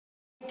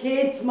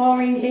Kids,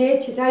 Maureen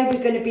here. Today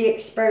we're going to be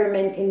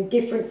experimenting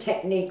different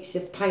techniques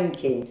of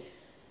painting.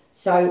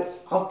 So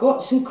I've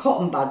got some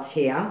cotton buds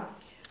here,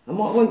 and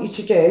what I want you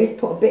to do is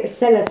put a bit of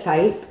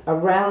sellotape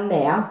around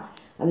there,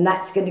 and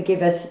that's going to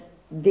give us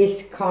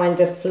this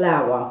kind of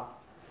flower.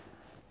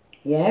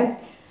 Yeah,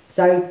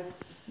 so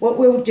what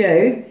we'll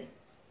do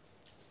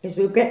is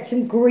we'll get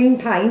some green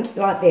paint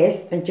like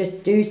this and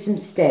just do some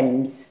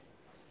stems.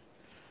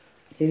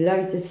 Do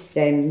loads of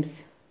stems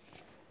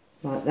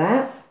like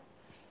that.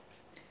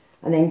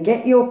 And then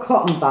get your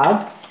cotton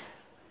buds,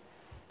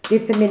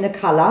 dip them in a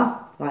colour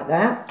like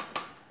that,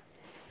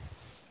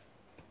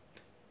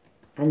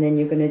 and then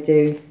you're going to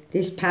do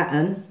this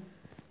pattern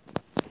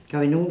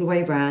going all the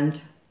way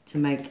round to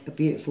make a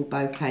beautiful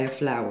bouquet of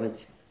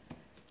flowers.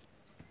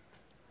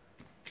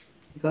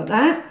 You got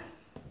that?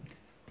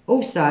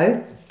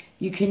 Also,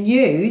 you can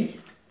use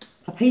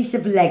a piece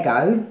of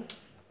Lego,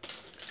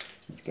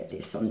 let's get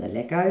this on the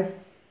Lego,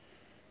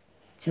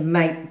 to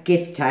make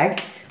gift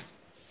tags.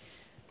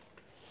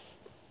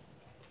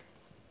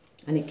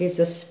 And it gives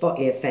a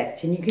spotty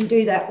effect, and you can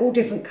do that all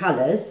different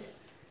colours,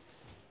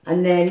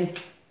 and then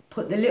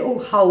put the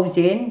little holes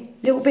in,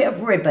 little bit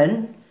of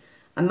ribbon,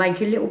 and make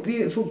a little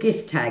beautiful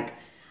gift tag.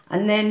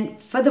 And then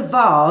for the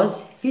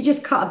vase, if you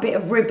just cut a bit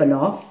of ribbon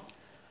off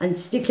and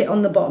stick it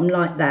on the bottom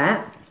like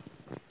that.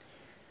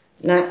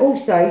 Now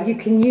also you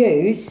can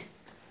use,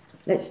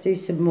 let's do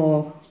some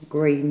more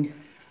green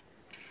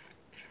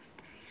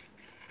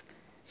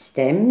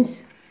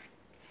stems,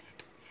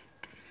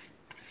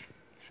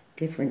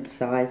 different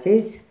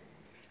sizes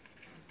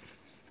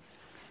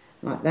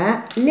like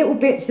that. Little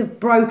bits of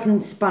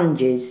broken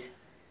sponges,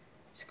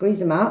 squeeze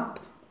them up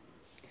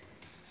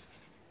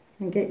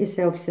and get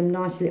yourself some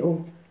nice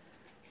little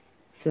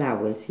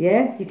flowers.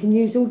 Yeah, you can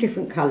use all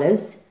different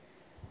colours.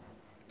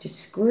 Just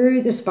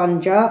screw the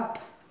sponge up,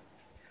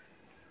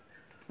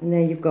 and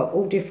there you've got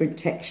all different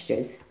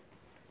textures.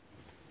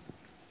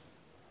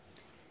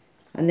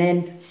 And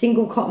then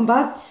single cotton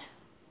buds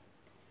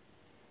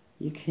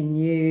you can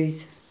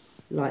use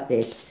like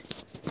this,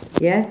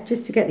 yeah,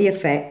 just to get the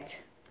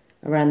effect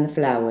around the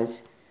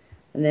flowers.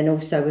 And then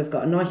also we've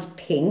got a nice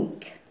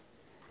pink,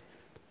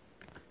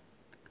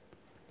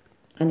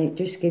 and it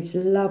just gives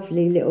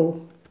lovely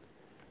little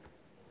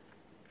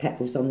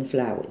petals on the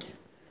flowers.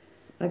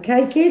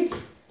 Okay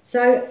kids,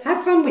 so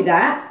have fun with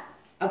that.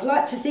 I'd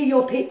like to see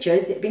your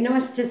pictures. It'd be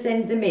nice to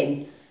send them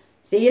in.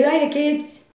 See you later kids.